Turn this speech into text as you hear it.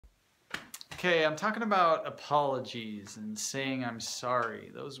Okay, I'm talking about apologies and saying I'm sorry.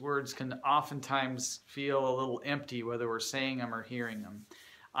 Those words can oftentimes feel a little empty, whether we're saying them or hearing them.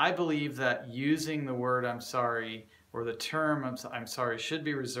 I believe that using the word I'm sorry or the term I'm sorry should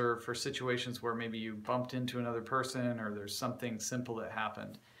be reserved for situations where maybe you bumped into another person or there's something simple that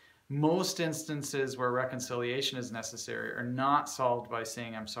happened. Most instances where reconciliation is necessary are not solved by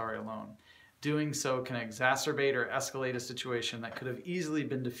saying I'm sorry alone. Doing so can exacerbate or escalate a situation that could have easily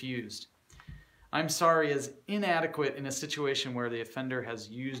been diffused. I'm sorry is inadequate in a situation where the offender has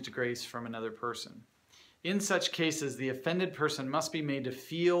used grace from another person. In such cases, the offended person must be made to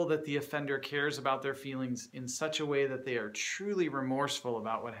feel that the offender cares about their feelings in such a way that they are truly remorseful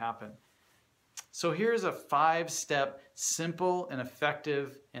about what happened. So here's a 5-step, simple and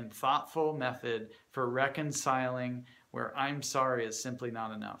effective and thoughtful method for reconciling where I'm sorry is simply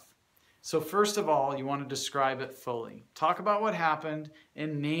not enough. So first of all, you want to describe it fully. Talk about what happened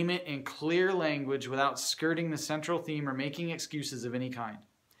and name it in clear language without skirting the central theme or making excuses of any kind.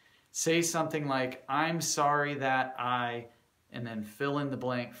 Say something like, I'm sorry that I, and then fill in the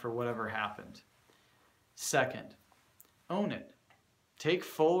blank for whatever happened. Second, own it. Take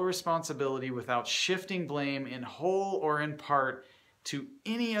full responsibility without shifting blame in whole or in part to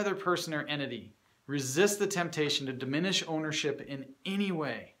any other person or entity. Resist the temptation to diminish ownership in any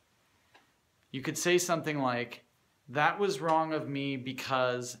way. You could say something like, that was wrong of me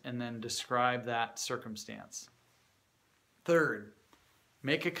because, and then describe that circumstance. Third,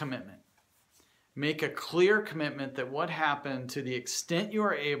 make a commitment. Make a clear commitment that what happened, to the extent you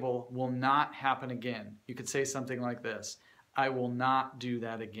are able, will not happen again. You could say something like this, I will not do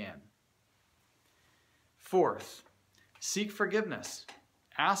that again. Fourth, seek forgiveness.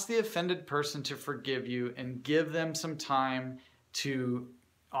 Ask the offended person to forgive you and give them some time to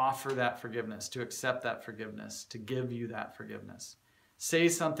offer that forgiveness, to accept that forgiveness, to give you that forgiveness. Say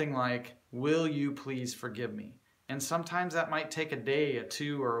something like, will you please forgive me? And sometimes that might take a day, a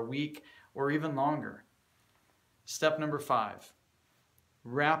 2, or a week, or even longer. Step number 5,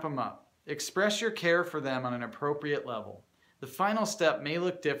 wrap them up. Express your care for them on an appropriate level. The final step may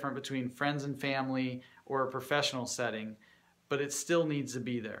look different between friends and family or a professional setting, but it still needs to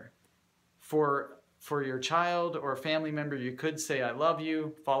be there. For your child or a family member, you could say, I love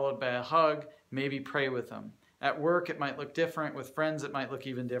you, followed by a hug, maybe pray with them. At work, it might look different. With friends, it might look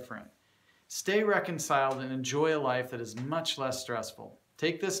even different. Stay reconciled and enjoy a life that is much less stressful.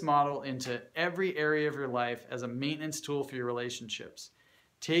 Take this model into every area of your life as a maintenance tool for your relationships.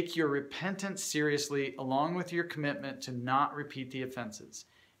 Take your repentance seriously along with your commitment to not repeat the offenses.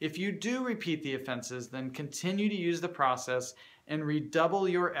 If you do repeat the offenses, then continue to use the process and redouble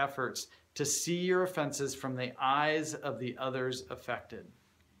your efforts to see your offenses from the eyes of the others affected.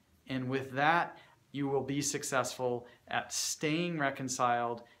 And with that, you will be successful at staying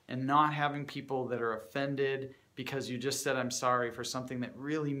reconciled and not having people that are offended because you just said I'm sorry for something that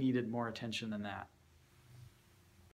really needed more attention than that.